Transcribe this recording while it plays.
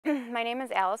My name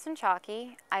is Alyson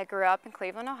Chaky. I grew up in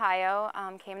Cleveland, Ohio,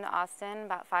 came to Austin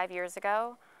about 5 years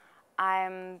ago.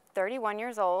 I'm 31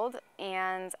 years old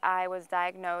and I was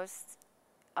diagnosed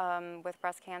with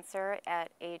breast cancer at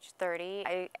age 30.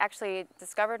 I actually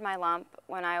discovered my lump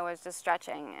when I was just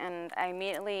stretching, and I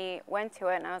immediately went to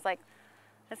it and I was like,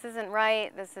 this isn't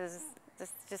right, this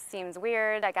just seems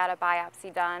weird. I got a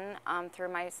biopsy done through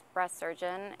my breast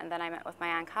surgeon, and then I met with my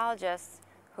oncologist,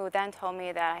 who then told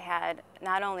me that I had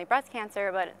not only breast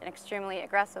cancer, but an extremely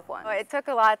aggressive one. It took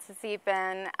a lot to seep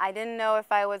in. I didn't know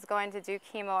if I was going to do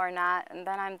chemo or not, and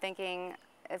then I'm thinking,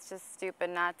 it's just stupid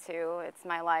not to. It's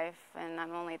my life, and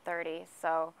I'm only 30,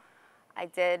 so I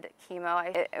did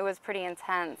chemo. It was pretty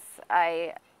intense.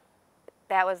 That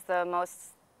was the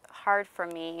most hard for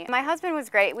me. My husband was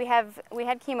great. We had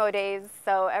chemo days,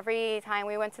 so every time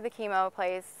we went to the chemo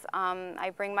place,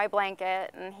 I bring my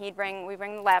blanket, and we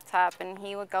bring the laptop, and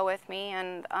he would go with me,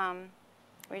 and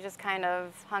we just kind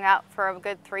of hung out for a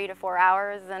good 3 to 4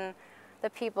 hours, and the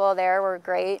people there were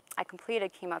great. I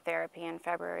completed chemotherapy in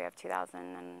February of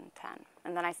 2010,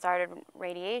 and then I started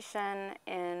radiation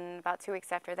in about 2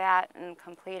 weeks after that, and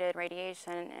completed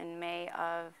radiation in May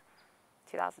of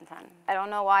 2010. I don't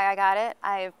know why I got it.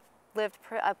 I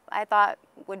thought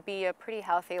would be a pretty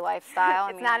healthy lifestyle.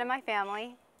 It's not in my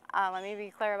family. Let me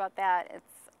be clear about that.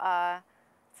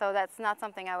 So that's not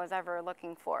something I was ever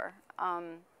looking for.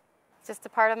 It's just a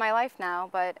part of my life now,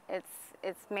 but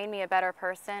it's made me a better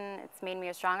person. It's made me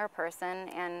a stronger person,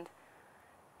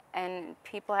 and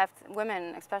people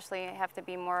women especially, have to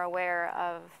be more aware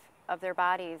of their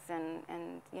bodies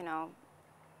and you know,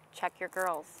 check your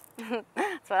girls.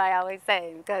 That's what I always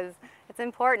say, because it's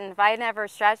important. If I never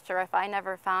stretched, or if I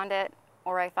never found it,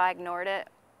 or if I ignored it,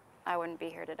 I wouldn't be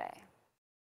here today.